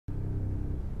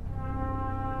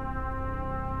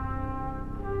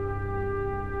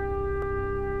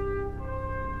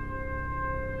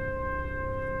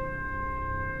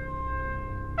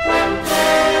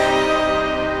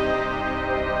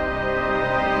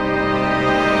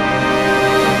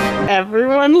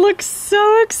Everyone looks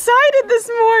so excited this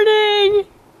morning.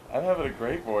 I'm having a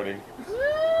great morning.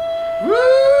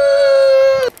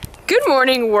 Good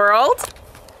morning, world.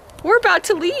 We're about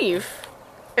to leave.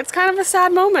 It's kind of a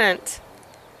sad moment,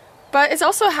 but it's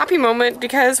also a happy moment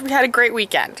because we had a great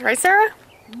weekend, right, Sarah?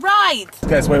 Right!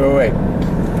 Guys, wait.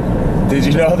 Did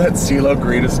you know that CeeLo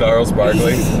Green is Snarl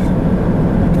Sparkly?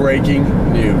 Breaking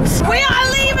news. We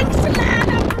are leaving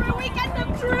Chelanigans for a weekend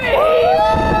of dreams!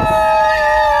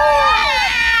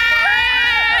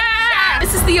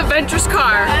 This is the Avengers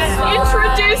car.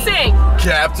 Introducing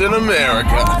Captain America.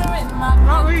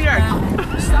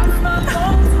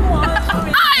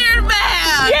 Iron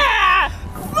Man! Yeah!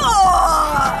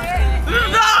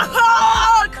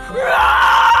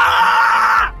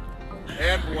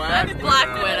 And Black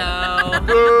Widow.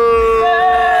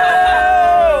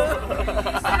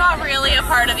 I'm not really a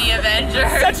part of the Avengers.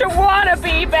 Such a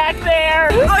wannabe back there.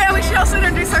 Oh yeah, we should also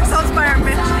introduce ourselves by our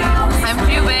bitch names. I'm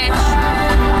Jew bitch.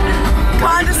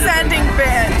 Condescending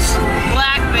bitch.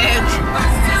 Black bitch.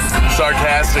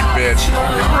 Sarcastic bitch.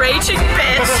 Raging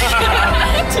bitch.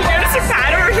 Do you notice a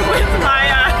pattern with my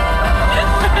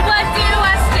What do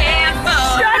I stand for?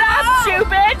 Shut up, Jew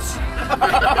bitch!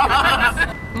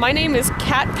 My name is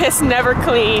Cat Piss Never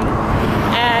Clean,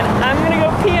 and I'm gonna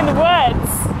go pee in the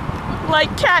woods. Like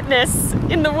Katniss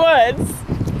in the woods.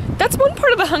 That's one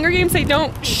part of the Hunger Games they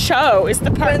don't show, is the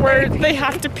part where they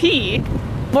have to pee.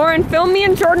 Lauren, film me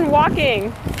and Jordan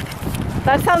walking.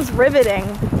 That sounds riveting.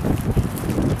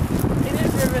 It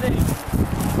is riveting.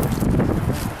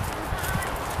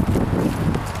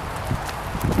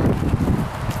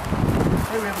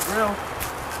 Hey, we have a grill.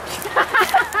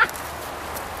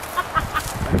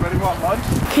 Anybody want lunch?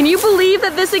 Can you believe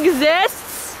that this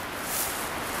exists?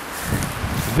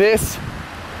 This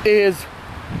is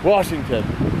Washington.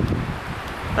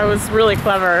 That was really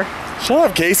clever.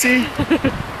 Shut up, Casey.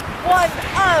 One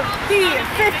of the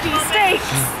 50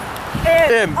 states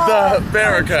In the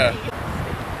America.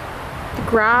 The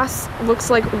grass looks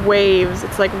like waves.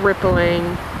 It's like rippling.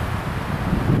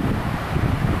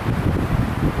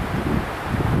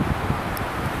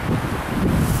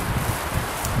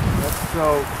 That's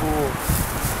so cool.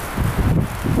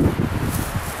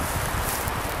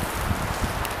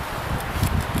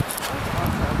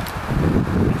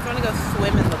 I'm gonna go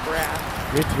swim in the grass.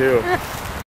 Me too.